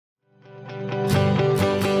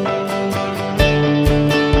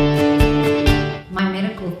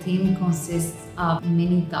of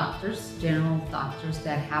many doctors, general doctors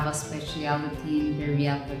that have a specialty in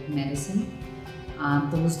bariatric medicine.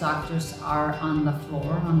 Those doctors are on the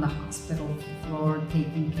floor, on the hospital floor,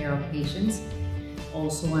 taking care of patients.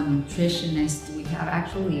 Also a nutritionist. We have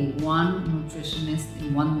actually one nutritionist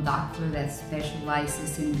and one doctor that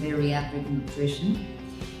specializes in bariatric nutrition.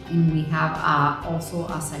 And we have also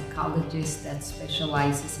a psychologist that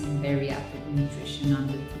specializes in bariatric nutrition on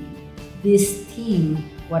the team. This team,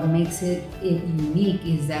 what makes it unique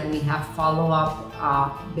is that we have follow-up,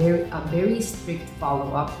 a very strict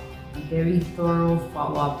follow-up, a very thorough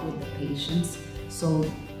follow-up with the patients. So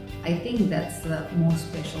I think that's the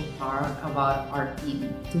most special part about our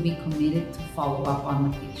team, to be committed to follow up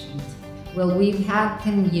on the patient. Well, we've had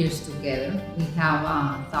 10 years together. We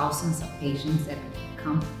have thousands of patients that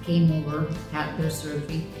came over, had their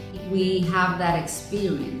surgery. We have that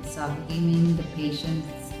experience of giving the patients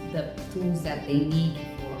the tools that they need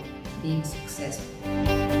for being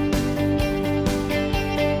successful.